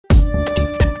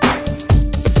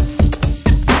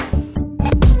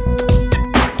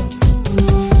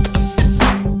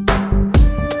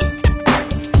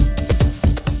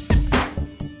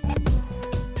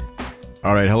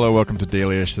All right, hello, welcome to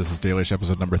Dailyish. This is Dailyish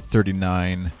episode number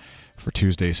 39 for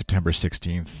Tuesday, September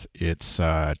 16th. It's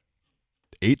 8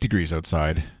 degrees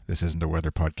outside. This isn't a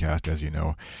weather podcast, as you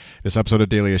know. This episode of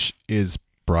Dailyish is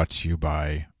brought to you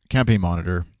by Campaign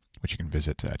Monitor, which you can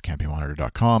visit at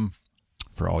campaignmonitor.com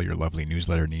for all your lovely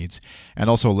newsletter needs, and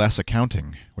also Less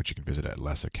Accounting, which you can visit at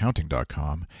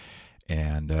lessaccounting.com.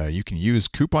 And you can use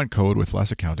coupon code with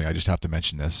Less Accounting. I just have to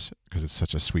mention this because it's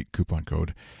such a sweet coupon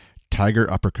code.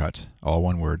 Tiger Uppercut, all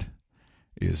one word,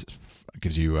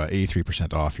 gives you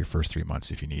 83% off your first 3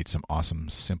 months if you need some awesome,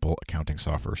 simple accounting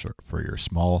software for your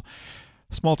small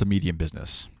to medium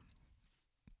business.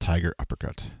 Tiger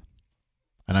Uppercut.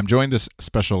 And I'm joined this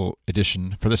special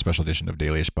edition of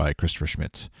Dailyish by Christopher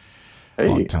Schmidt,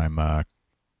 longtime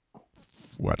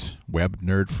web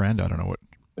nerd friend. I don't know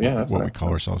what we call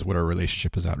ourselves. What our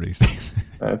relationship is out these days.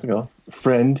 That's a go.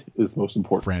 Friend is the most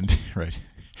important. Friend, right?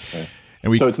 Okay.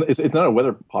 And so it's not a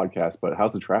weather podcast, but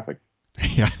how's the traffic?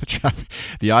 Yeah, the traffic.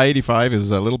 The I-85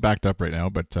 is a little backed up right now,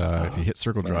 but if you hit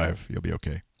Circle Drive, you'll be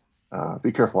okay.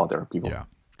 Be careful out there, people. Yeah,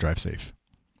 drive safe.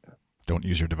 Don't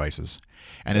use your devices.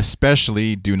 And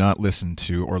especially do not listen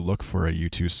to or look for a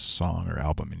U2 song or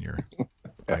album in your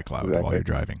iCloud while you're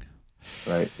driving.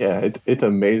 Right. Yeah, it's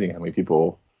amazing how many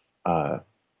people I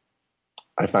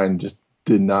find just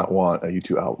did not want a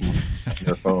U2 album on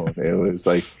their phone. It was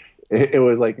like,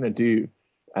 dude,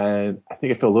 and I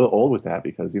think I feel a little old with that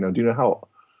because, do you know how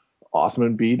awesome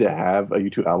it'd be to have a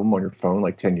U2 album on your phone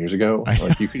like 10 years ago?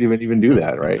 Like you could even do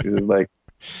that, right? It was like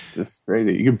just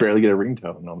crazy. You could barely get a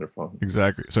ringtone on their phone.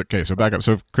 Exactly. So back up.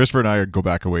 So Christopher and I go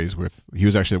back a ways he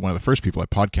was actually one of the first people I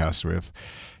podcast with,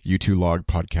 U2 Log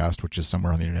Podcast, which is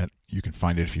somewhere on the internet. You can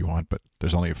find it if you want, but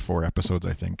there's only 4 episodes,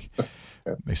 I think.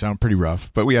 Yeah. They sound pretty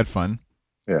rough, but we had fun.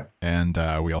 Yeah. And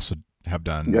we also have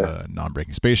done the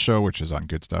Non-Breaking Space show, which is on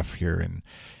Good Stuff here in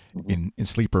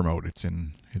sleeper mode.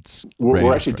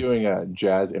 We're actually doing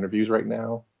jazz interviews right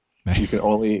now. Nice. You can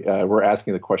only we're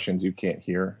asking the questions you can't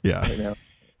hear. Yeah. Right now.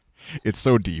 It's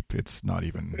so deep, it's not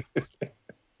even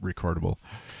recordable.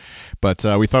 But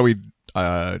we thought we've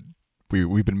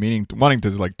been wanting to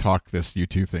like talk this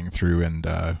U2 thing through, and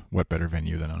what better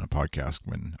venue than on a podcast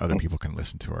when other people can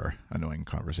listen to our annoying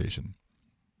conversation.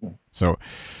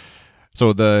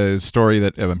 So the story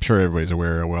that I'm sure everybody's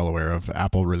well aware of,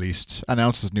 Apple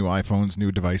announces new iPhones,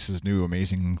 new devices, new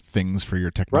amazing things for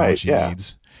your technology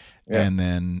needs. Yeah. And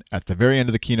then at the very end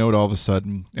of the keynote, all of a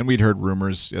sudden, and we'd heard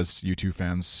rumors as U2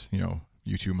 fans,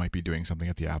 U2 might be doing something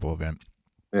at the Apple event.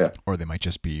 Yeah. Or they might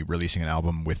just be releasing an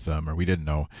album with them, or we didn't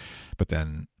know. But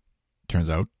then turns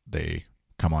out they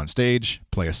come on stage,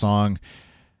 play a song.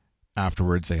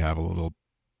 Afterwards, they have a little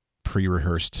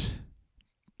pre-rehearsed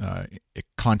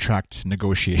contract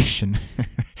negotiation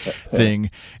thing,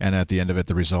 and at the end of it,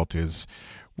 the result is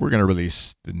we're going to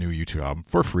release the new U2 album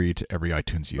for free to every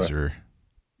iTunes user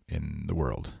in the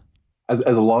world. As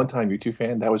a longtime U2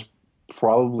 fan, that was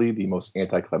probably the most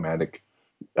anticlimactic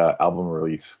album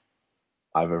release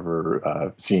I've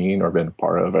ever seen or been a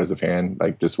part of as a fan,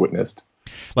 like just witnessed.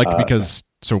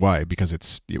 So why? Because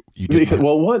it's you I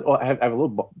have a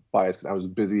little bias because I was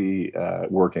busy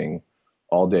working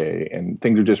all day, and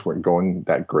things just weren't going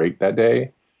that great that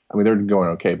day. I mean, they were going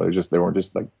okay, but they weren't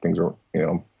just like things were,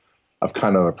 I'm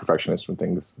kind of a perfectionist when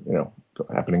things,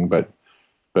 happening. But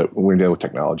when we're dealing with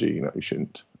technology, you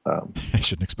shouldn't. I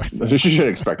shouldn't expect that. You shouldn't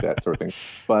expect that sort of thing.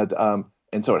 But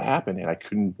and so it happened, and I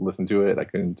couldn't listen to it. I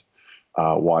couldn't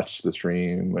watch the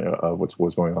stream of what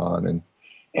was going on,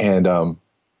 and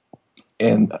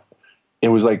it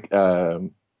was like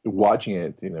watching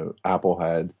it. Apple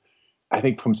had. I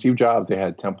think from Steve Jobs, they had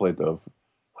a template of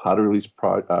how to release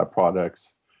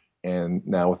products, and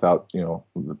now without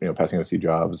passing on Steve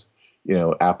Jobs,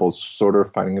 Apple's sort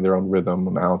of finding their own rhythm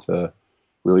on how to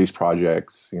release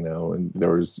projects. And there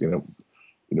was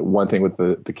one thing with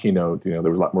the keynote, there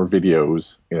was a lot more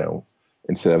videos,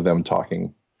 instead of them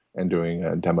talking and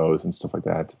doing demos and stuff like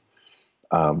that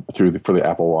for the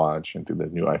Apple Watch and through the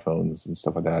new iPhones and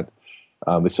stuff like that.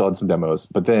 They still had some demos,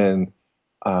 but then.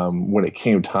 When it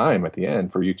came time at the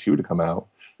end for U2 to come out,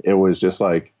 it was just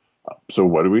like, so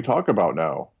what do we talk about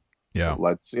now? Yeah.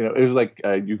 Let's, it was like,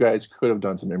 you guys could have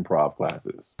done some improv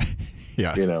classes.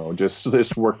 Yeah.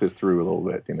 Just work this through a little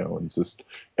bit,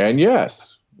 and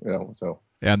yes, so.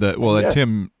 And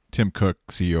Tim Cook,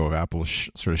 CEO of Apple,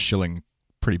 sort of shilling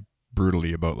pretty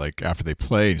brutally about like after they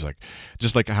play, he's like,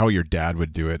 just like how your dad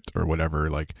would do it or whatever,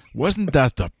 like, wasn't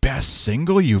that the best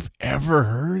single you've ever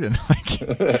heard? And like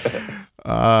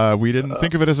we didn't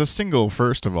think of it as a single,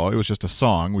 first of all. It was just a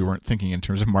song. We weren't thinking in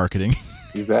terms of marketing.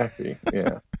 Exactly.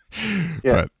 Yeah.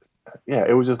 Yeah.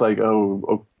 It was just like,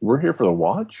 oh, we're here for the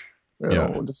watch.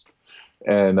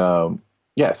 And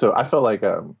yeah, so I felt like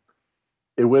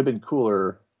it would have been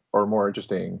cooler or more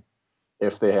interesting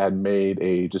if they had made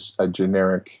a just a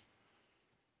generic,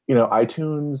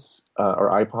 iTunes or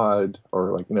iPod,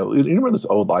 or like, you remember those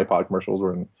old iPod commercials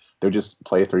where they would just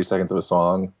play 30 seconds of a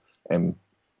song and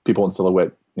people in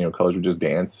silhouette, colors would just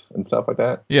dance and stuff like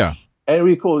that. Yeah. And it'd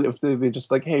be cool if they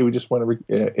just like, hey, we just want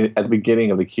to, at the beginning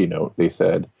of the keynote, they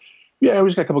said, yeah, we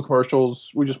just got a couple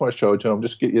commercials. We just want to show it to them.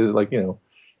 Just get you like,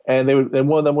 and then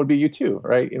one of them would be U2,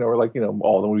 right? Or like,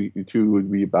 all of them would be, U2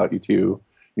 would be about U2,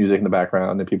 music in the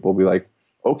background, and people would be like,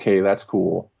 okay, that's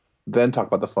cool. Then talk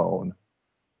about the phone,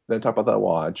 then talk about that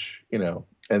watch, and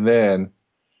then,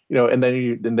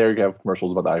 then there you have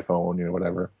commercials about the iPhone,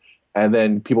 whatever. And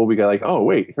then people will be like, oh,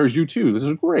 wait, here's U2. This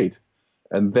is great.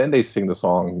 And then they sing the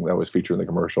song that was featured in the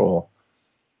commercial.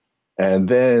 And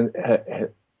then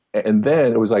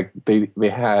it was like they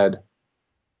had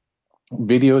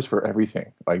videos for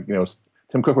everything. Like,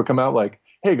 Tim Cook would come out like,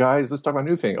 hey guys, let's talk about a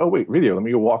new thing. Oh wait, video. Let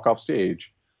me go walk off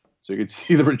stage. So you could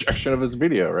see the projection of his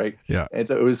video, right? Yeah. And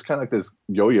so it was kind of like this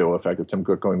yo-yo effect of Tim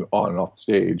Cook going on and off the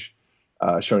stage,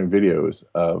 showing videos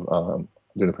of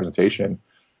doing the presentation.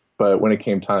 But when it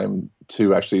came time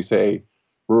to actually say,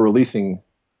 we're releasing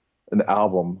an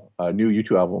album, a new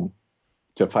U2 album,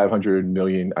 to 500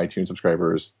 million iTunes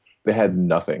subscribers, they had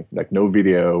nothing, like no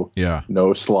video,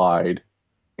 no slide,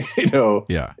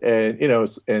 Yeah.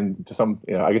 And to some,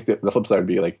 I guess the flip side would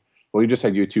be like, well, you just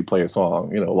had U2 play a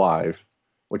song, live,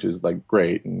 which is like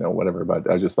great, whatever. But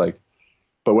I was just like,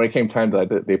 but when it came time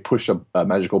to they push a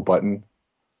magical button,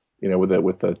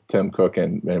 with the Tim Cook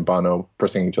and Bono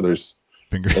pressing each other's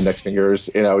index fingers,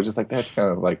 I was just like, that's kind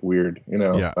of like weird,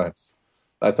 Yeah.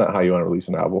 That's not how you want to release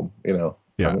an album,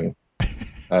 Yeah. I mean,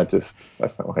 that's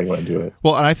not how you want to do it.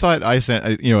 Well, and I thought as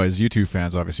U2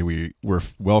 fans, obviously we're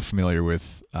well familiar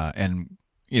with, and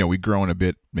we've grown a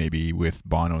bit maybe with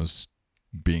Bono's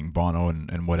being Bono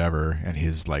and whatever, and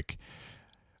his like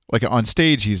on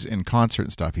stage, he's in concert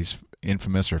and stuff. He's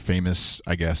infamous or famous,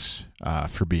 I guess,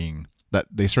 for being that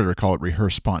they sort of call it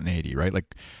rehearsed spontaneity, right?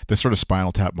 Like the sort of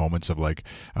Spinal Tap moments of like,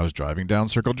 I was driving down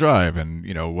Circle Drive and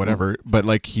whatever, but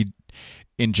like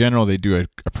in general, they do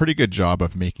a pretty good job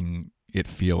of making it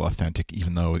feel authentic,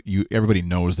 even though everybody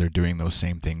knows they're doing those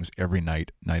same things every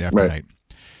night after night.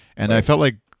 And I felt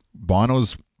like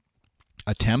Bono's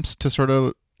attempts to sort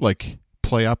of like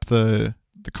play up the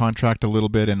contract a little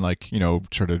bit and like,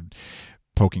 sort of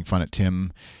poking fun at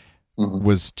Tim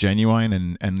was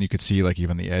genuine, and you could see like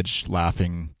even the Edge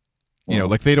laughing,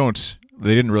 like they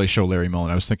didn't really show Larry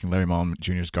Mullen. I was thinking Larry Mullen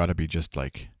Jr.'s got to be just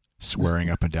like swearing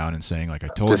up and down and saying like, I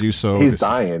told you so. He's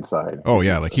dying inside. Oh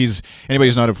yeah. Like anybody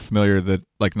who's not familiar that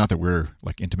like, not that we're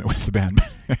like intimate with the band,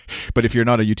 but if you're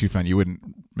not a U2 fan, you wouldn't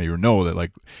maybe know that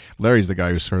like Larry's the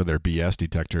guy who's sort of their BS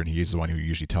detector, and he's the one who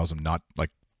usually tells them not like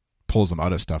pulls them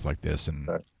out of stuff like this. And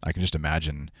I can just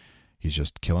imagine he's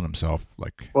just killing himself.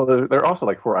 Like, well, they're also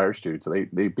like 4 Irish dudes, so they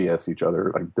BS each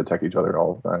other, like detect each other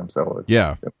all the time. So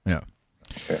yeah.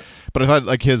 But I thought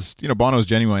like his, Bono's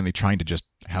genuinely trying to just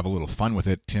have a little fun with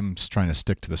it. Tim's trying to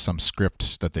stick to some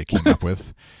script that they came up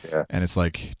with, and it's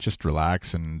like just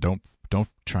relax and don't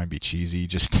try and be cheesy.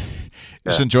 Just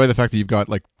enjoy the fact that you've got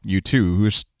like U2,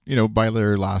 who's by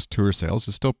their last tour sales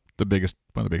is still one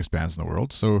of the biggest bands in the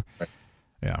world. So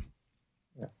yeah.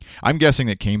 I'm guessing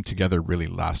it came together really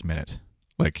last minute.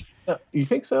 Like, you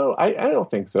think so? I don't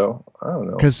think so. I don't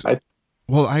know. Because I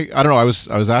don't know. I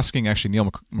was asking actually Neil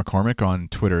McCormick on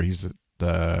Twitter. He's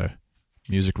the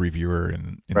music reviewer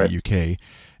in the UK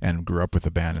and grew up with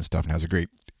the band and stuff, and has a great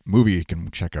movie you can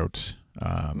check out.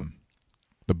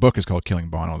 The book is called Killing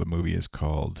Bono. The movie's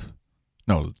called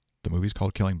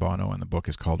Killing Bono, and the book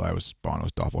is called I Was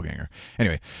Bono's Doppelganger.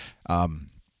 Anyway,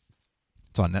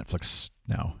 it's on Netflix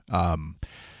now.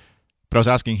 But I was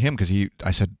asking him because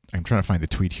I said, I'm trying to find the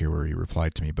tweet here where he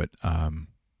replied to me, but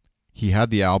he had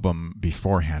the album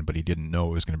beforehand, but he didn't know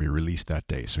it was going to be released that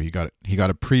day. So he got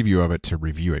a preview of it to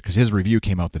review it, because his review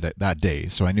came out that day.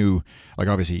 So I knew, like,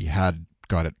 obviously he had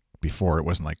got it before. It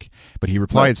wasn't like, but he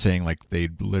replied saying like they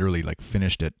literally like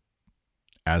finished it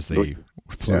as they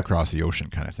flew across the ocean,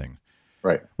 kind of thing.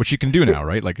 Right. Which you can do now,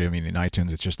 right? Like, I mean, in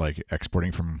iTunes, it's just like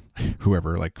exporting from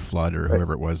whoever, like Flood or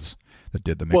whoever it was that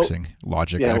did the mixing,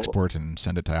 Logic export and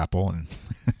send it to Apple. And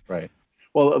right.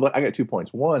 Well, I got 2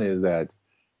 points. One is that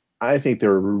I think they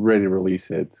were ready to release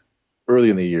it early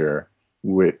in the year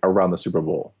around the Super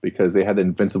Bowl, because they had the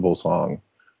Invincible song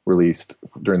released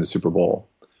during the Super Bowl.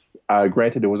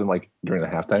 Granted, it wasn't like during the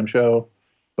halftime show,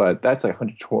 but that's like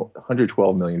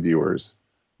 112 million viewers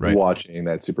watching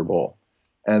that Super Bowl.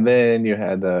 And then you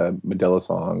had the Medela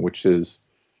song, which is,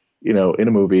 in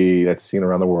a movie that's seen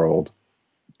around the world.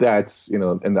 that's, you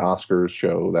know, in the Oscars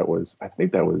show, I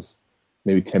think that was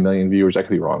maybe 10 million viewers. I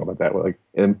could be wrong about that, like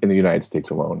in the United States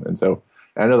alone. And so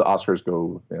I know the Oscars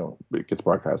go, you know, it gets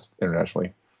broadcast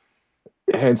internationally.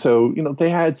 And so, you know, they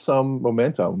had some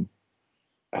momentum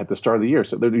at the start of the year.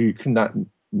 So you could not,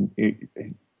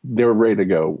 they were ready to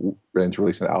go, ready to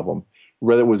release an album.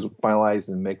 Whether it was finalized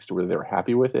and mixed, whether they were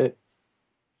happy with it,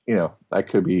 you know, that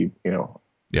could be, you know,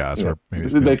 Yeah, that's where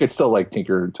maybe they could still like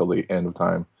tinker until the end of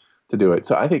time to do it.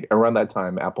 So I think around that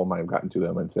time, Apple might have gotten to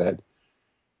them and said,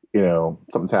 you know,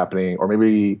 something's happening, or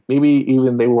maybe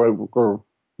even they were going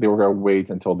to wait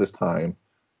until this time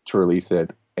to release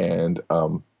it. And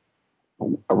right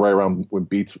around when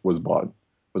Beats was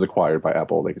acquired by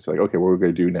Apple, they could say like, okay, what are we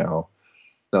going to do now?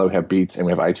 Now that we have Beats and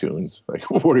we have iTunes, like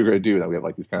what are we going to do now? We have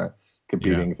like these kind of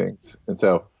competing things, and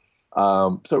so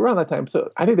around that time,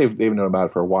 so I think they've known about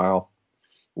it for a while,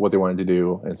 what they wanted to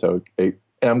do, and so and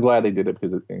I'm glad they did it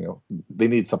because you know they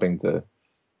need something to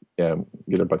get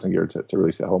their butts in gear to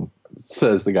release the album.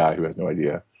 Says the guy who has no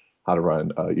idea how to run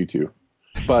YouTube.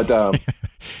 But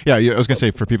yeah, I was gonna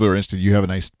say for people who are interested, you have a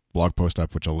nice blog post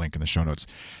up, which I'll link in the show notes,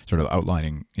 sort of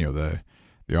outlining, you know, the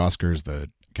Oscars, the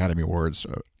Academy Awards,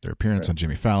 their appearance on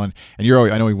Jimmy Fallon, and you're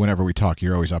always, I know whenever we talk,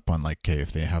 you're always up on like, okay,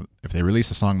 if they release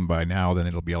a song by now, then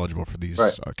it'll be eligible for these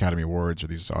Academy Awards or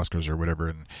these Oscars or whatever,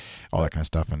 and all that kind of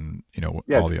stuff, and you know,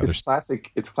 all the others.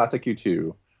 It's classic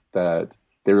U2 that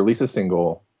they release a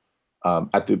single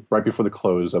right before the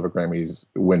close of a Grammys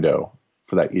window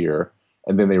for that year,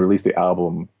 and then they release the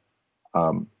album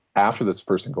after this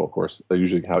first single. Of course, that's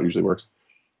usually how it usually works.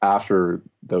 After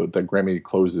the Grammy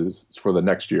closes for the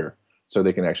next year, so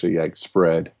they can actually like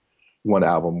spread one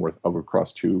album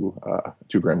across two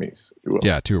Grammys, if you will.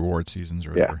 Yeah, 2 award seasons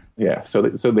or whatever. Yeah. So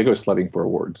they go sledding for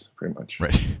awards, pretty much.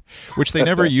 Right, which they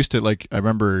never used to. Like I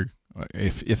remember,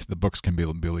 if the books can be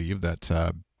believed,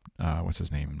 that what's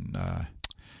his name,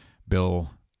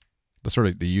 Bill, the sort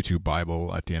of the YouTube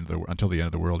Bible at the end of until the end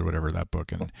of the world or whatever, that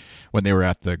book, and when they were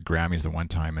at the Grammys the one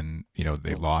time, and you know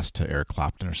they lost to Eric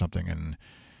Clapton or something, and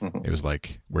it was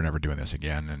like, we're never doing this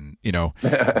again. And, you know,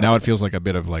 now it feels like a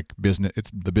bit of like business.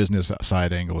 It's the business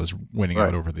side angle is winning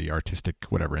out over the artistic,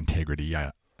 whatever, integrity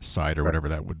side or whatever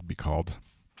that would be called.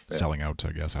 Yeah. Selling out,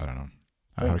 I guess. I don't know.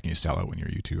 How can you sell out when you're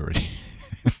U2 already?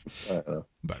 I don't know.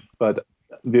 But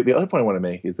the other point I want to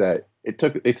make is that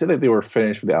they said that they were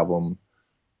finished with the album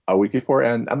a week before,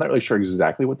 and I'm not really sure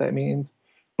exactly what that means,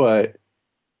 but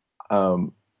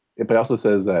it also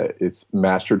says that it's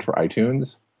mastered for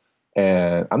iTunes.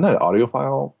 And I'm not an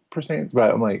audiophile per se,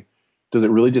 but I'm like, does it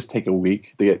really just take a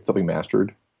week to get something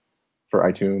mastered for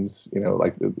iTunes? You know,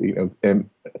 like, you know, and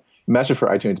mastered for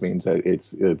iTunes means that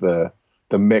it's the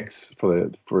mix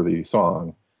for the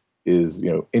song is,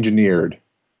 you know, engineered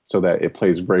so that it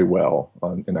plays very well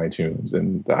in iTunes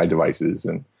and the iDevices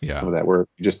and stuff like that. Where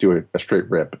you just do a straight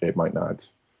rip, it might not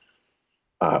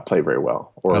play very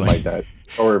well, or it might not,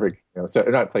 or if it, you know, so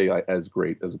it not play like, as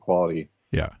great as the quality.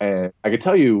 Yeah, and I could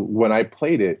tell you when I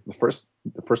played it the first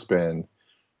spin,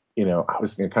 you know, I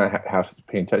was kind of have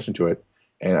paying attention to it,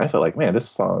 and I felt like, man,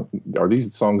 are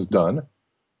these songs done?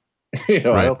 You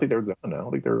know, I don't think they were done. I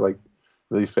don't think they were like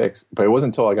really fixed. But it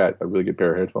wasn't until I got a really good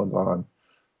pair of headphones on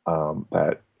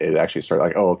that it actually started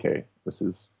like, oh, okay,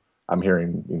 I'm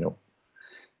hearing, you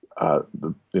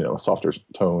know, softer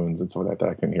tones and stuff like that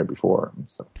I couldn't hear before.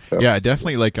 So yeah,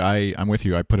 definitely. Like I'm with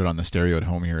you. I put it on the stereo at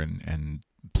home here and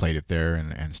played it there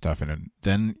and stuff, and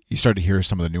then you start to hear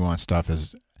some of the nuanced stuff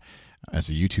as a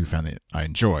U2 fan that I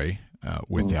enjoy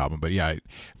with the album. But yeah,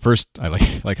 first I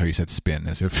like how you said spin,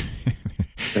 as if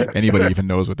anybody even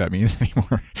knows what that means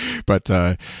anymore. But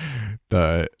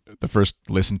the first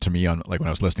listen to me on, like when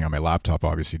I was listening on my laptop,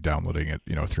 obviously downloading it,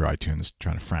 you know, through iTunes,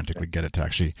 trying to frantically get it to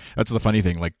actually. That's the funny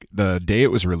thing. Like the day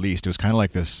it was released, it was kind of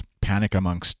like this panic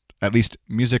amongst at least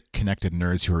music-connected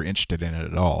nerds who are interested in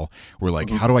it at all. Were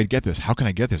like, how do I get this? How can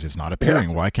I get this? It's not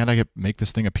appearing. Why can't I make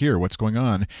this thing appear? What's going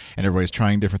on? And everybody's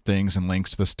trying different things and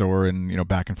links to the store and, you know,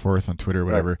 back and forth on Twitter or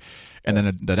whatever. And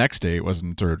then the next day, it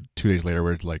wasn't, or 2 days later,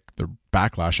 where like the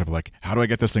backlash of like, how do I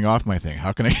get this thing off my thing?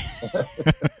 How can I?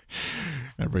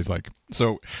 Everybody's like,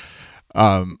 so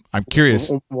I'm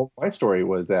curious. Well, my story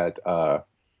was that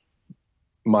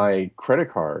my credit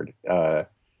card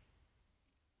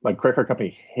company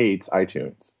hates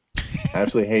iTunes.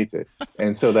 Absolutely hates it.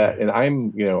 And so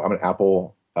I'm an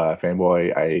Apple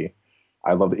fanboy.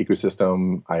 I love the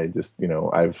ecosystem. I just,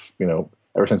 I've,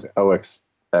 ever since OS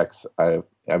X, I've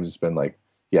just been like,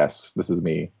 yes, this is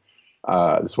me.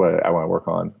 This is what I want to work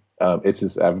on. It's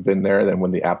just, I've been there. Then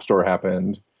when the App Store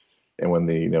happened, and when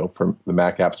from the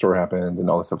Mac App Store happened, and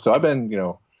all this stuff. So I've been,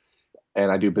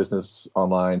 and I do business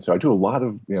online. So I do a lot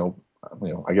of,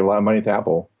 I give a lot of money to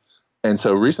Apple, and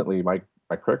so recently my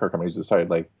credit card companies decided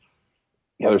like,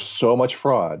 yeah, there's so much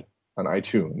fraud on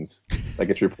iTunes that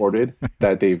gets reported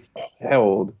that they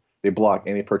block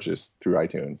any purchase through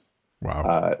iTunes.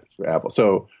 Wow. Through Apple.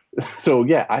 So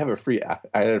yeah, I had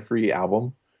a free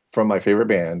album from my favorite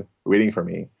band waiting for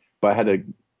me, but I had to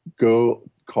go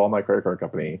call my credit card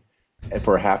company and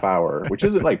for a half hour, which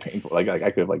isn't like painful. Like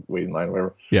I could have like wait in line or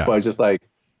whatever. Yeah. But it's just like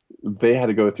they had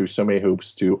to go through so many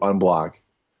hoops to unblock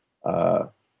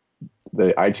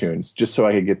the iTunes just so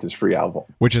I could get this free album.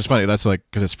 Which is funny. That's like,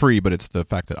 because it's free, but it's the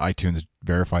fact that iTunes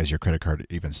verifies your credit card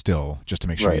even still, just to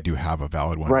make sure you do have a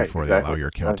valid one before they allow your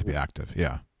account to be active.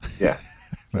 Yeah. Yeah.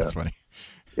 That's funny.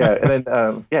 Yeah.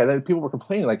 And then people were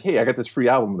complaining like, hey, I got this free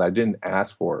album that I didn't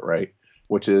ask for it. Right.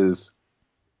 Which is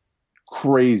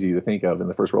crazy to think of in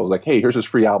the first world. Like, hey, here's this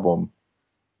free album.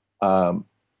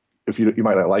 If you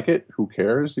might not like it, who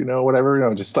cares?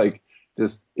 Whatever, just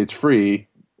it's free.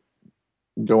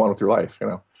 Go on with your life,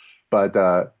 But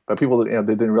people, they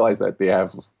didn't realize that they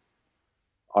have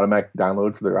automatic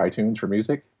download for their iTunes for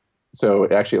music. So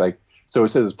it actually so it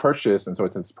says purchase, and so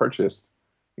it says purchased.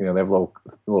 They have a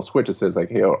little switch that says like,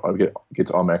 hey,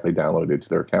 gets automatically downloaded to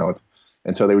their account.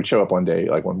 And so they would show up one day,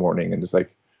 like one morning, and just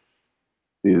like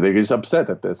they get just upset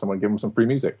that someone gave them some free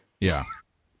music. Yeah.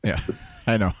 Yeah,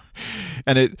 I know.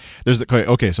 And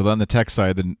okay, so on the tech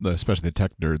side, especially the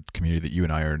tech nerd community that you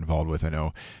and I are involved with, I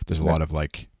know there's a lot of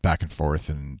like back and forth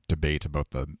and debate about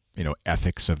the,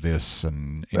 ethics of this,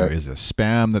 and, is it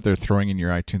spam that they're throwing in your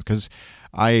iTunes? Because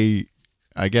I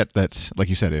get that, like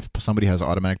you said, if somebody has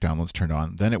automatic downloads turned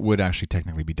on, then it would actually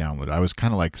technically be downloaded. I was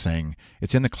kind of like saying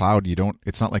it's in the cloud.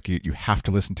 It's not like you have to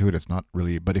listen to it. It's not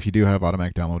really, but if you do have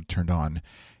automatic download turned on,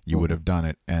 you would have done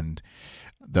it. And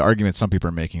the argument some people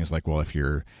are making is like, well, if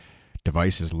your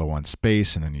device is low on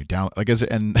space and then you download,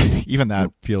 and even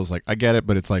that feels like, I get it,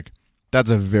 but it's like,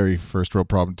 that's a very first world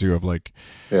problem too, of like,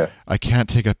 I can't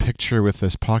take a picture with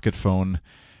this pocket phone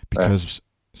because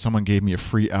someone gave me a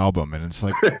free album, and it's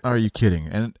like, are you kidding?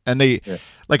 And they,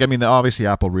 obviously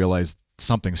Apple realized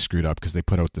something screwed up because they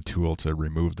put out the tool to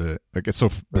remove it's so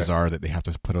bizarre that they have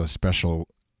to put a special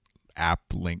app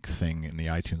link thing in the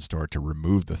iTunes store to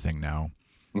remove the thing now.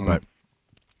 But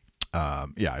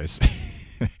it's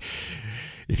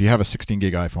if you have a 16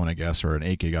 gig iPhone, I guess, or an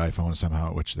 8 gig iPhone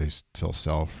somehow, which they still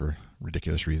sell for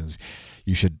ridiculous reasons,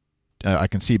 you should. I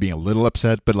can see being a little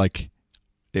upset, but like,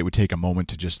 it would take a moment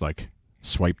to just like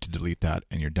swipe to delete that,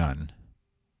 and you're done.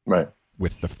 Right.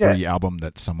 With the free album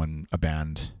that a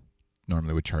band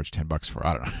normally would charge $10 for.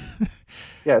 I don't know.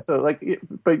 Yeah. So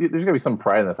but there's gonna be some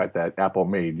pride in the fact that Apple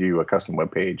made you a custom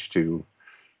web page to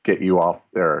get you off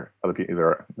other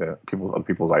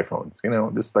people's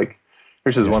iPhones. Just like,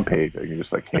 here's this one page, and you're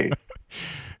just like, hey,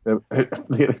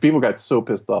 people got so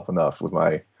pissed off enough with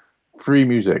my free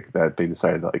music that they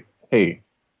decided like, hey,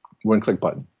 one click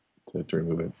button to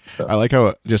remove it. So I like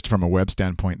how, just from a web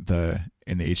standpoint,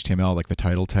 in the HTML, like the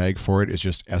title tag for it is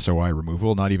just SOI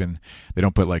removal. Not even, they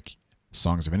don't put like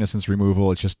Songs of Innocence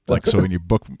removal. It's just like, so when you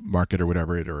bookmark it or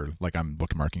whatever, or like I'm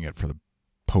bookmarking it for the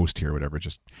post here or whatever,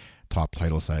 just top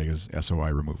title tag is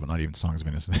SOI removal, not even Songs of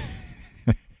Innocence.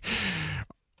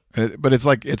 But it's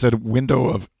like, it's a window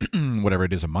of whatever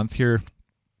it is, a month here,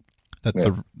 that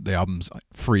the album's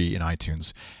free in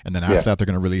iTunes, and then after that they're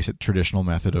going to release it traditional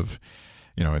method of,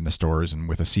 in the stores and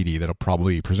with a CD that'll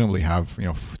presumably have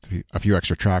a few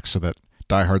extra tracks, so that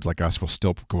diehards like us will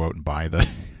still go out and buy the.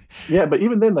 Yeah, but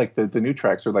even then, like the new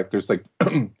tracks are like, there's like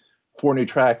 4 new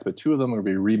tracks, but 2 of them are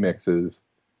going to be remixes.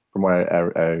 From what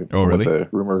really? What the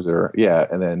rumors are,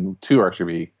 and then 2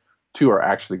 are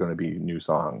actually going to be new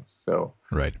songs. So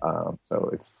right. So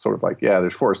it's sort of like,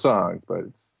 there's 4 songs, but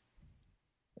it's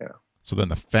So then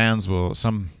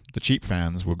the cheap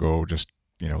fans will go just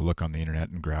look on the internet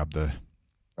and grab the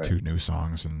 2 new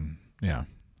songs, and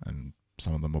and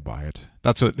some of them will buy it.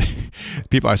 That's what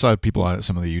I saw people,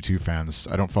 some of the U2 fans.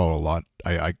 I don't follow a lot.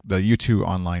 The U2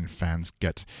 online fans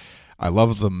I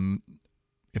love them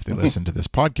if they listen to this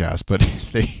podcast, but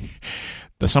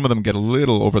some of them get a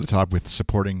little over the top with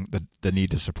supporting the need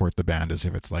to support the band as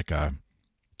if it's like a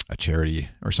charity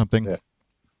or something.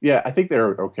 Yeah, I think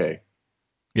they're okay.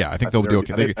 Yeah, I think they'll do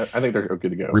okay. I think they're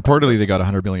good to go. Reportedly, they got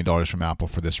 $100 million from Apple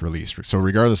for this release. So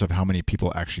regardless of how many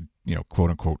people actually, quote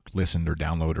unquote, listened or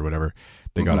download or whatever,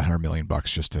 they got $100 million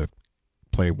just to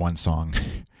play one song.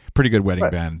 Pretty good wedding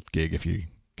band gig if you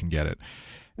can get it.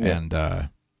 Yeah.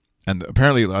 And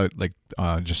apparently,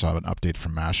 just saw an update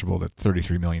from Mashable that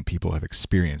 33 million people have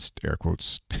experienced, air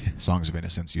quotes, Songs of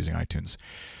Innocence using iTunes,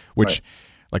 which,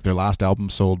 like, their last album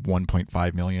sold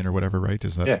 1.5 million or whatever, right?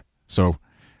 Is that so?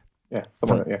 Yeah,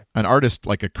 something like that. An artist,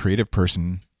 like a creative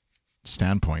person,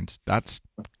 standpoint, that's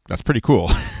pretty cool,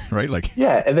 right? Like,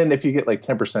 Yeah, and then if you get like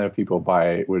 10% of people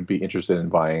would be interested in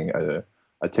buying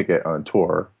a ticket on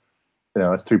tour,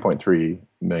 it's 3.3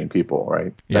 million people,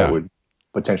 right? That yeah, would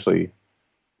potentially,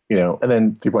 and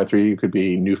then 3.3 could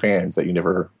be new fans that you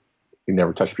never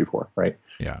touched before, right?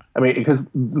 yeah, I mean, because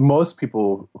most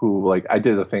people who like, I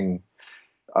did a thing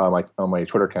like on my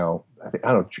Twitter account,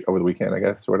 I don't know, over the weekend, I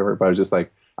guess, or whatever. But I was just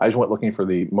like, I just went looking for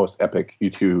the most epic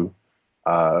U2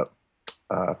 uh,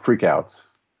 freakouts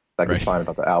that I could right. find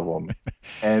about the album,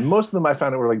 and most of them I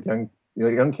found were like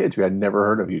young kids who had never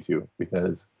heard of U2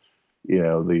 because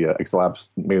the XLabs,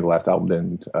 maybe the last album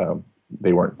didn't.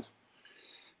 They weren't.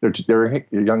 They're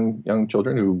young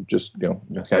children who just young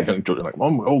children like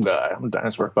oh god, I'm a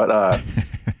dinosaur, but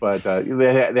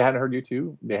they hadn't heard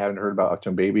U2. They hadn't heard about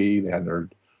Uptown Baby. They hadn't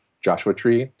heard Joshua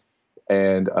Tree,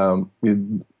 and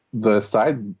the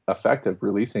side effect of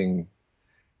releasing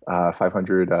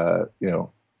 500, the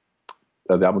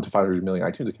album to 500 million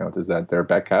iTunes accounts is that their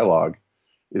back catalog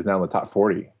is now in the top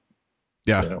 40.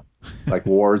 Yeah, Like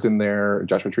War's in there,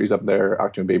 Joshua Tree's up there,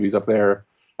 Octane Baby's up there.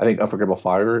 I think Unforgettable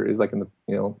Fire is like in the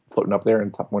floating up there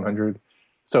in top 100.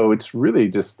 So it's really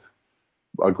just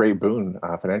a great boon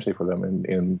financially for them,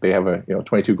 and they have a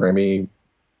 22 Grammy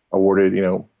awarded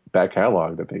back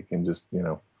catalog that they can just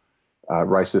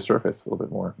rise to the surface a little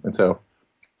bit more, and so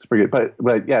it's pretty good.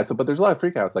 But yeah, but there's a lot of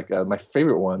freakouts. Like my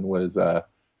favorite one was so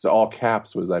all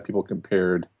caps was that people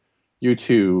compared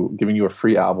U2 giving you a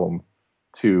free album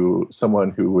to someone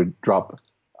who would drop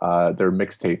their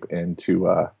mixtape into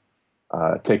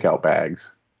takeout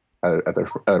bags at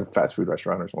a fast food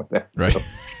restaurant or something like that. right. So,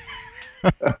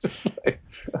 I'm just like,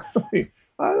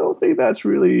 I don't think that's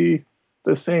really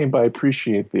the same, but I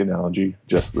appreciate the analogy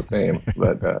just the same.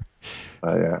 But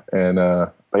yeah, and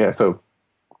but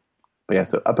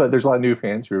there's a lot of new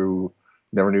fans who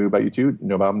never knew about U2,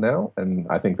 know about them now, and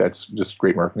I think that's just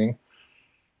great marketing.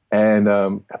 And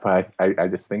but I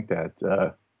just think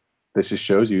that this just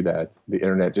shows you that the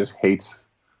internet just hates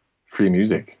free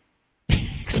music.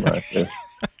 Exactly.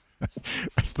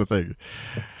 That's the thing.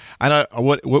 And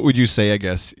what would you say, I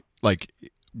guess, like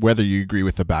whether you agree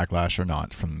with the backlash or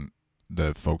not from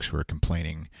the folks who are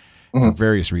complaining for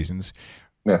various reasons,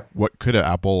 Yeah. what could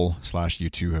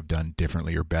Apple/U2 have done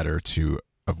differently or better to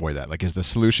avoid that? Like, is the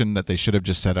solution that they should have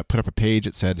just put up a page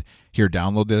that said, here,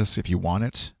 download this if you want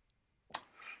it?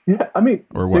 Yeah, I mean,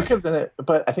 or they what? could have done it,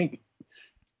 but I think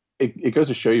it goes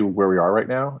to show you where we are right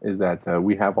now is that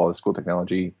we have all this cool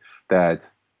technology that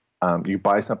you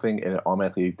buy something and it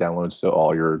automatically downloads to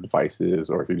all your devices,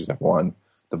 or if you just have one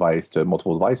device to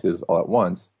multiple devices all at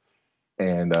once,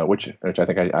 and which I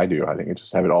think I do. I think you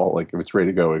just have it all, like if it's ready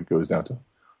to go, it goes down to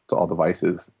all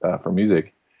devices for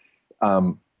music.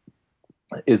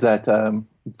 Is that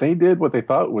they did what they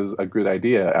thought was a good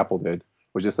idea. Apple did,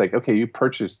 was just like, okay, you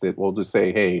purchased it. We'll just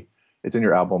say, hey, it's in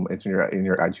your album, it's in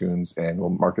your iTunes, and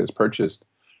we'll mark it as purchased.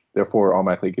 Therefore,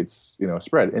 automatically gets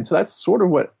spread. And so that's sort of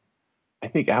what I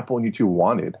think Apple and U2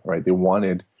 wanted, right? They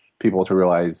wanted people to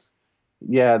realize,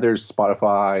 yeah, there's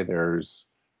Spotify, there's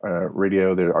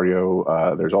radio, there's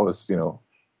audio, there's all this,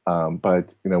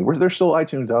 but there's still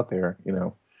iTunes out there,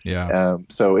 Yeah.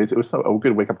 So it was a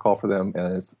good wake up call for them,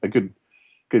 and it's a good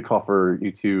call for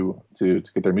U2 to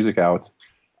get their music out.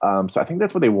 So I think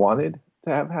that's what they wanted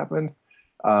to have happen.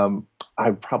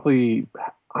 I probably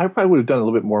would have done a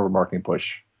little bit more of a marketing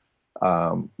push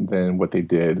than what they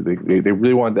did. They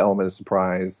really wanted the element of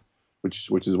surprise,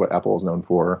 which is what Apple is known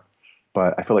for.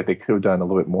 But I feel like they could have done a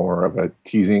little bit more of a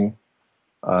teasing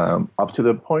up to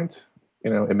the point,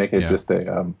 and make it just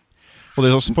a. Well,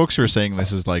 there's also folks who are saying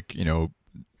this is like,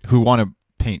 who want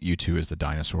to paint U2 as the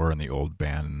dinosaur and the old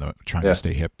band and the trying to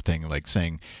stay hip thing, like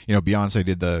saying, Beyonce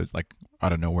did the like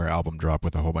out of nowhere album drop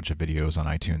with a whole bunch of videos on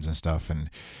iTunes and stuff, and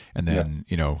then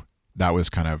that was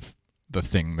kind of the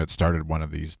thing that started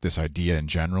this idea in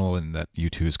general, and that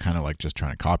U2 is kind of like just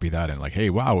trying to copy that and like, hey,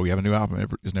 wow, we have a new album,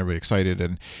 isn't everybody excited?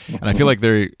 And I feel like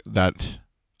I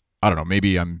don't know,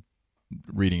 maybe I'm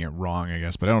reading it wrong, I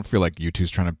guess, but I don't feel like U2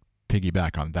 is trying to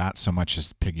piggyback on that so much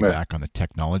as piggyback on the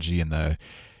technology and the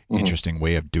interesting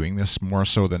way of doing this, more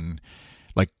so than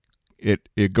like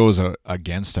it goes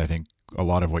against, I think, a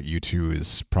lot of what U2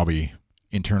 is probably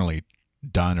internally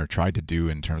done or tried to do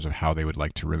in terms of how they would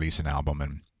like to release an album,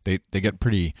 and they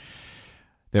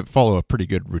follow a pretty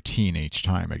good routine each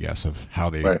time, I guess, of how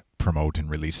they promote and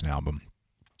release an album.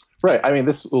 Right. I mean,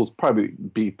 this will probably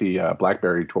beat the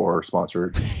BlackBerry tour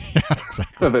sponsored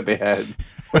that they had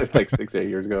like 6-8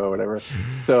 years ago or whatever.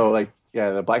 So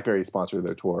the BlackBerry sponsored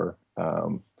their tour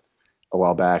a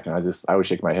while back, and I was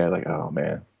shaking my head like, oh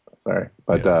man, sorry.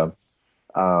 But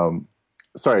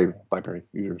Sorry, BlackBerry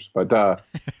users, but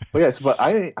yes, but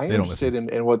I'm They don't interested listen.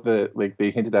 in what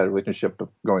they hinted at a relationship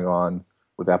going on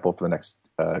with Apple for the next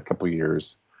couple of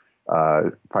years,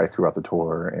 probably throughout the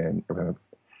tour and everything.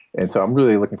 And so I'm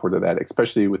really looking forward to that,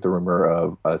 especially with the rumor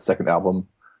of a second album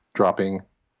dropping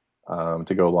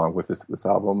to go along with this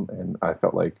album. And I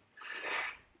feel like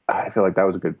that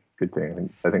was a good thing.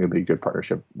 I think it'd be a good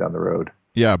partnership down the road.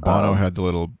 Yeah, Bono Um, had the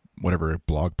little whatever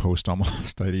blog post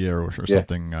almost idea or yeah,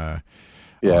 something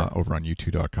yeah, over on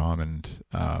U2.com, and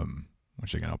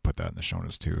which again I'll put that in the show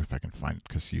notes too if I can find it,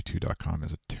 because U2.com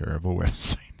is a terrible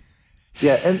website.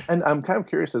 yeah. And I'm kind of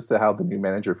curious as to how the new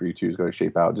manager for U2 is going to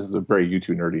shape out. This is a very U2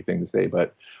 nerdy thing to say,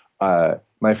 but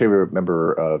my favorite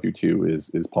member of U2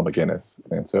 is Paul McGuinness,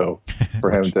 and so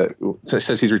for him Which to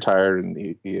says he's retired and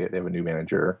they have a new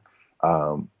manager.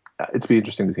 Um, it's be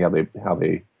interesting to see how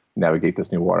they navigate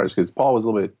this new waters, because Paul was a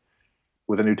little bit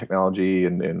with the new technology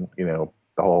and the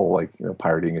whole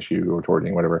pirating issue or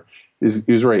torrenting whatever. He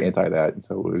was very anti that, and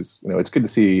so it was it's good to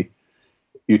see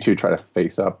U2 try to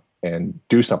face up and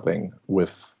do something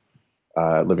with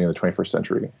living in the 21st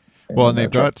century. Well, and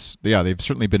And they've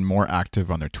certainly been more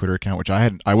active on their Twitter account, which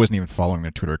I wasn't even following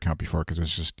their Twitter account before because it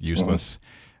was just mhm. useless.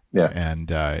 Yeah, And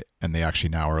they actually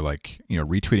now are like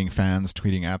retweeting fans,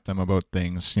 tweeting at them about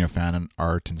things, fan and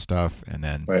art and stuff, and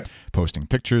then right. posting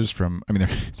pictures from. I mean,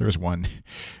 there was one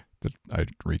that I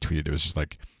retweeted. It was just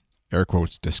like air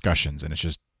quotes discussions, and it's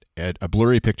just a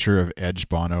blurry picture of Edge,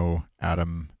 Bono,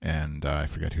 Adam, and I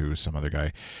forget who, some other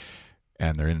guy,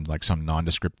 and they're in like some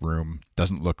nondescript room.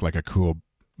 Doesn't look like a cool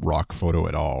rock photo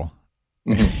at all.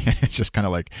 Mhm. It's just kind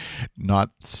of like not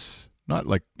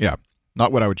like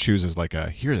not what I would choose as like a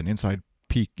here's an inside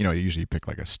peek. You usually pick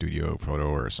like a studio photo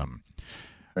or some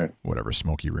Right. whatever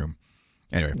smoky room.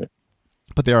 Anyway, Yeah.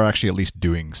 but they are actually at least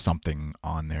doing something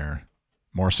on there,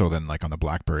 more so than like on the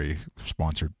BlackBerry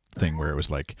sponsored thing where it was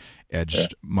like Yeah. Edge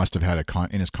must have had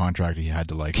in his contract he had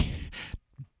to like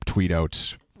tweet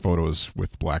out photos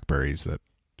with Blackberries that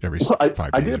every Well, I, 5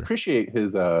 I days did or appreciate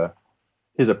his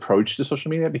approach to social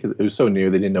media because it was so new,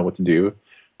 they didn't know what to do.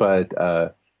 But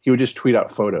he would just tweet out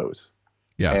photos,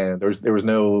 yeah. and there was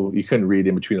no, you couldn't read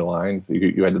in between the lines.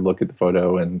 You had to look at the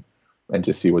photo and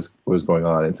just see what was going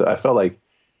on. And so I felt like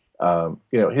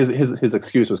his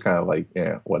excuse was kind of like,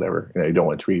 yeah, whatever. You don't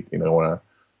want to tweet, you don't want to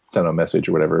send a message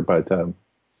or whatever. But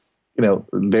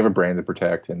they have a brand to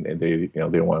protect, and they they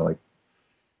don't want to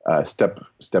like step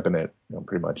in it,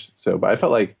 pretty much. So, but I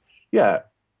felt like, yeah,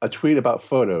 a tweet about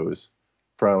photos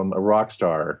from a rock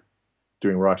star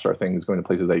doing rock star things, going to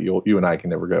places that you and I can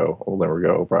never go, or will never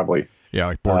go, probably. Yeah,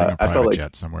 like boarding a I felt private like,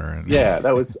 jet somewhere. And yeah,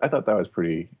 I thought that was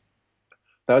pretty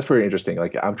interesting.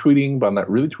 Like, I'm tweeting, but I'm not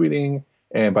really tweeting.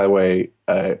 And by the way,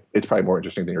 it's probably more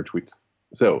interesting than your tweets.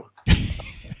 So,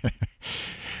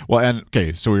 well, and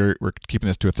okay, so we're keeping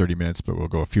this to a 30 minutes, but we'll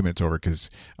go a few minutes over because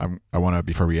I want to,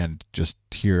 before we end, just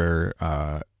hear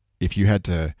if you had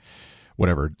to,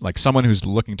 whatever, like someone who's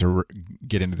looking to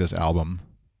get into this album.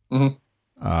 mhm.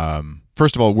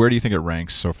 First of all, where do you think it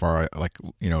ranks so far? Like,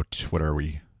 what are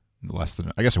we? Less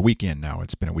than, I guess, a week in now.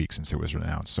 It's been a week since it was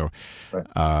announced. So,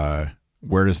 Right.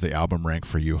 where does the album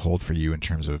hold for you in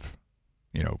terms of,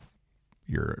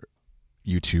 your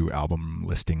U2 album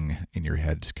listing in your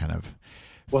head, kind of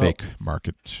Well, fake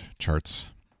market charts?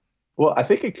 well, I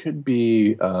think it could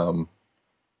be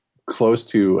close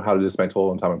to How to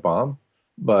Dismantle an Atomic Bomb,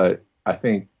 but I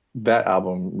think that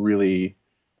album really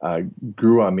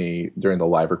grew on me during the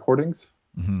live recordings,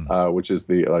 Mm-hmm. which is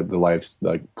the live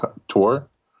tour,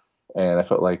 and I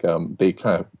felt like they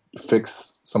kind of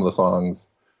fixed some of the songs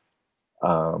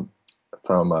um,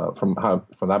 from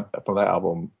that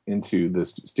album into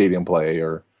this stadium play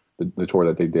or the tour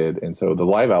that they did, and so the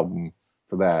live album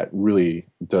for that really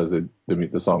does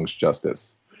the songs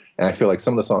justice. And I feel like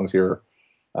some of the songs here,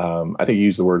 I think you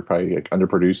used the word probably like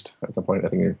underproduced at some point. I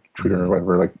think you're Twitter or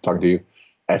whatever, like talking to you.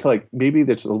 I feel like maybe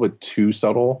that's a little bit too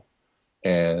subtle,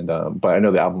 and but I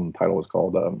know the album title was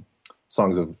called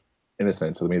 "Songs of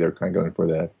Innocence," so maybe they're kind of going for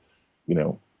that, you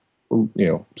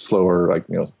know, slower, like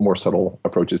more subtle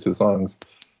approaches to the songs.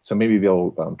 So maybe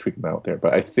they'll tweak them out there.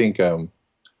 But I think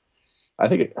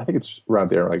it's around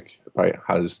there, like probably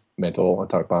How to Dismantle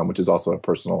Atomic Bomb, which is also a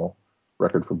personal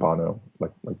record for Bono,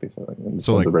 like they said. And this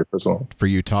So, one's like, a very personal. for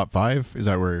you, top 5? Is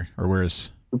that where is?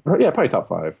 Yeah, probably top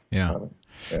 5. Yeah.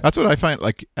 Yeah. That's what I find,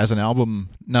 like, as an album,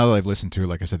 now that I've listened to it,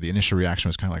 like I said, the initial reaction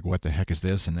was kind of like, what the heck is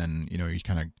this? And then, you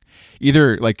kind of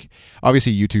either, like,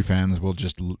 obviously U2 fans will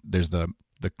just, there's the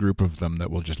group of them that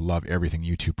will just love everything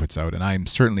U2 puts out. And I'm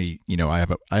certainly, I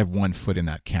have one foot in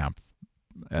that camp,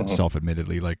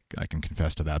 self-admittedly, like I can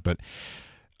confess to that. But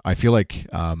I feel like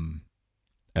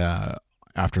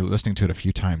after listening to it a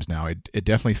few times now, it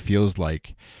definitely feels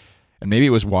like, and maybe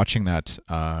it was watching that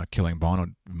Killing Bono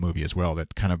movie as well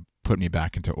that kind of put me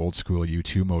back into old school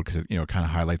U2 mode, because it kind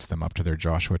of highlights them up to their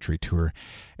Joshua Tree tour,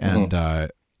 and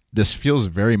this feels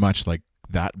very much like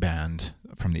that band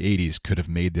from the 80s could have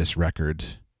made this record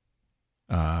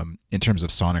in terms of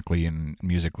sonically and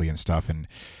musically and stuff,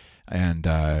 and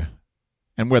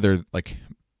whether like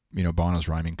Bono's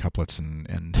rhyming couplets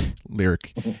and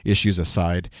lyric issues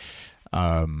aside,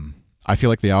 I feel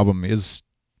like the album is,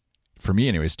 for me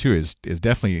anyways too, is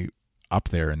definitely up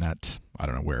there in that, I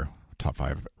don't know where, top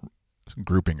 5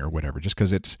 grouping or whatever, just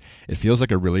because it feels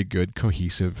like a really good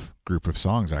cohesive group of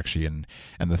songs actually, and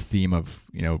the theme of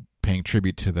paying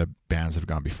tribute to the bands that have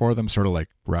gone before them, sort of like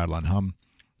Rattle and Hum,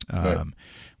 Right.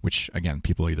 which again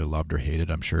people either loved or hated,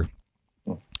 I'm sure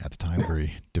at the time,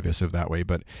 very divisive that way,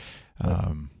 but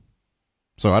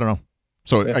so I don't know.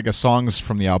 So I guess songs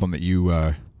from the album that you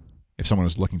if someone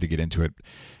was looking to get into it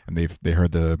and they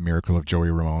heard the Miracle of Joey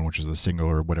Ramone, which is the single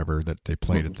or whatever that they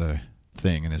played at the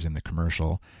thing and is in the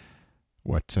commercial,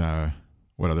 what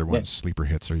other ones, sleeper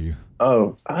hits, are you?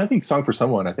 Oh, I think "Song for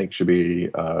Someone" I think should be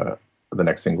the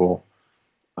next single,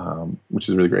 which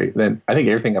is really great. Then I think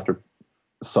everything after.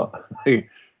 So I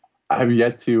have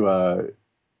yet to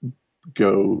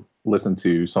go listen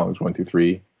to songs 1 through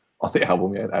 3 on the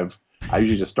album yet. I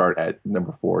usually just start at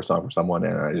number 4, "Song for Someone,"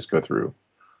 and I just go through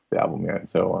the album yet.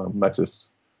 So that's just,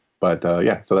 but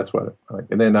yeah. So that's what I like.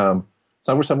 And then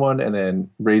 "Song for Someone," and then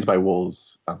 "Raised by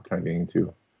Wolves." I'm kind of getting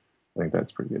into. I think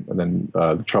that's pretty good. And then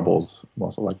 "The Troubles" I'm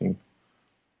also liking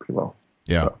pretty well.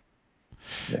 Yeah.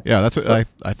 So, yeah, that's what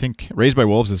I think. "Raised by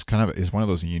Wolves" is one of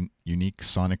those unique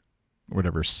sonic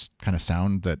whatever kind of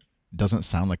sound that doesn't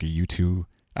sound like a U2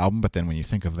 album, but then when you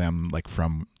think of them like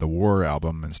from the War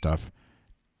album and stuff,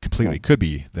 completely could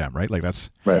be them, right? Like that's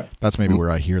maybe where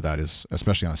I hear that, is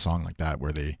especially on a song like that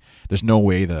where there's no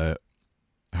way the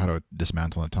How to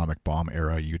Dismantle an Atomic Bomb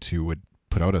era U2 would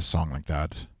put out a song like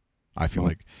that, I feel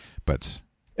like. But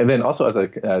and then also as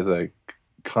a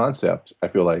concept, I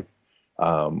feel like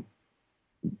I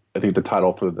think the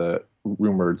title for the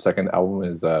rumored second album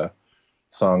is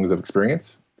 "Songs of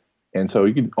Experience," and so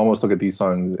you could almost look at these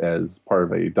songs as part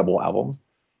of a double album.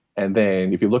 And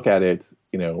then if you look at it,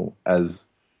 as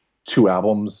 2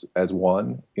 albums as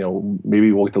one,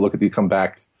 maybe we'll get to look at come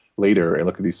back later and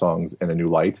look at these songs in a new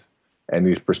light and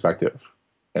new perspective.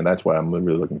 And that's what I'm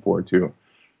really looking forward to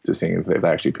seeing if that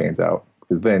actually pans out.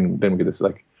 Because then we get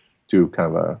to do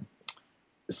kind of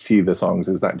see the songs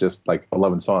as not just like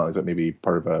 11 songs, but maybe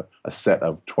part of a set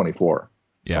of 24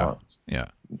 songs. Yeah.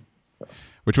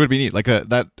 Which would be neat, like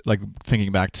like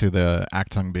thinking back to the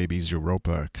Achtung Babies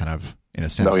Europa kind of, in a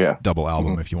sense, double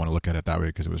album, if you want to look at it that way,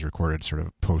 because it was recorded sort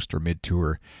of post or mid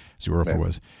tour, Europa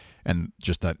was, and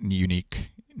just that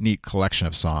neat collection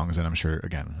of songs. And I'm sure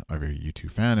again, I'm a very U2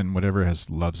 fan, and whatever has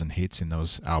loves and hates in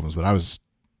those albums, but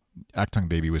Achtung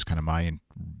Baby was kind of my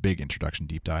big introduction,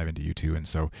 deep dive into U2, and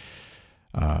so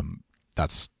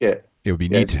it would be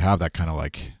neat to have that kind of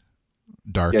like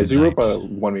dark. Yeah, Europa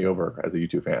won me over as a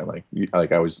U2 fan.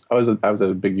 Like I was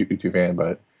a big U2 fan,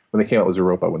 but when they came out with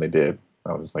Europa, when they did,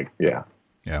 I was just like, yeah,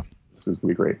 this is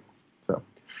gonna be great. So,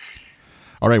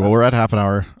 all right, well, we're at half an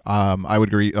hour. I would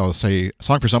agree. I'll say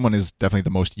 "Song for Someone" is definitely the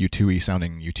most U2-y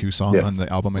sounding U2 song on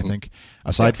the album, I think.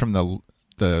 Aside from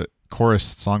the chorus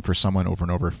 "Song for Someone" over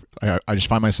and over, I just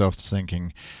find myself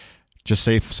thinking, just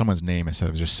say someone's name instead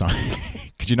of just song.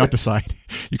 Could you not decide?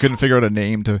 You couldn't figure out a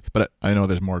name but I know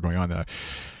there's more going on there.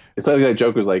 It's like that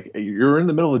joke was like, you're in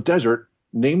the middle of the desert,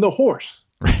 name the horse.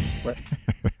 Right.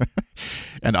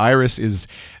 And Iris is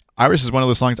one of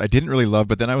those songs I didn't really love,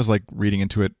 but then I was like reading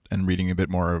into it and reading a bit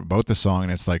more about the song,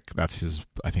 and it's like that's his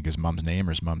mom's name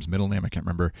or his mom's middle name. I can't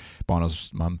remember.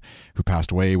 Bono's mom, who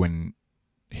passed away when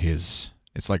it's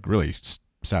like really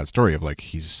sad story of like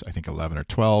he's I think 11 or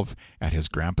 12 at his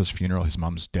grandpa's funeral, his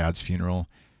mom's dad's funeral,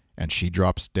 and she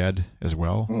drops dead as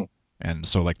well. And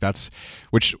so like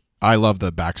which I love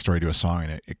the backstory to a song,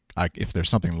 and if there's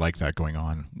something like that going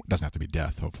on, it doesn't have to be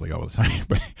death, hopefully, all the time,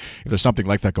 but if there's something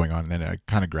like that going on, then I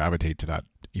kind of gravitate to that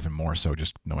even more so,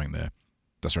 just knowing the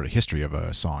sort of history of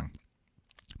a song.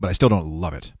 But I still don't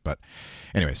love it. But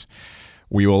anyways,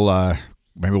 we will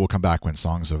maybe we'll come back when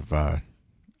songs of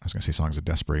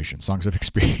desperation, Songs of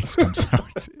Experience comes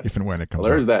out, if and when it comes out.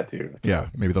 There's that too. Yeah,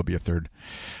 maybe there'll be a third.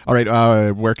 All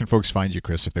right, where can folks find you,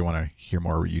 Chris, if they want to hear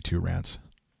more U2 rants?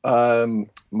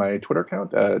 My Twitter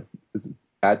account is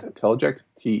at Teleject,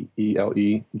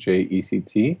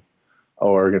 TELEJECT,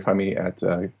 or you can find me at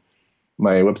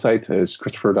my website is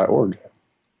christopher.org.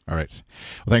 All right.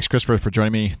 Well, thanks, Christopher, for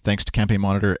joining me. Thanks to Campaign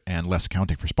Monitor and Less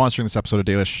Accounting for sponsoring this episode of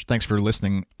Dailish. Thanks for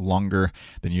listening longer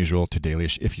than usual to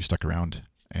Dailish if you stuck around.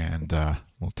 And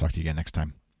we'll talk to you again next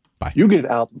time. Bye. You get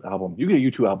an album. You get a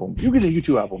U2 album. You get a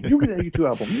U2 album. You get a U2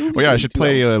 album. Well, yeah, I should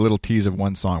play a little tease of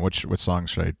one song. Which song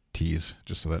should I tease?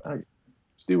 Just so that. Let's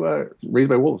do Raised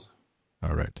by Wolves.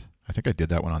 All right. I think I did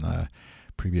that one on the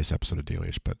previous episode of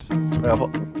Dailish, but it's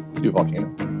okay. Do Volcano.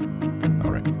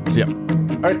 All right. See ya.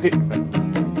 All right. See ya.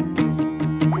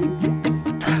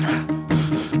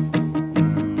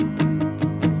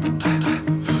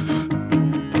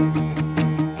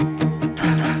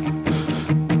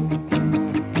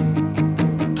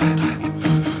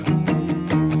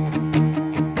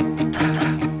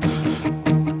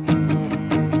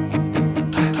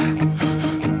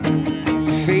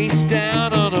 Face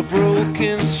down on a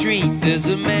broken street, there's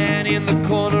a man in the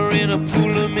corner in a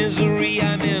pool of misery.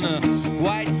 I'm in a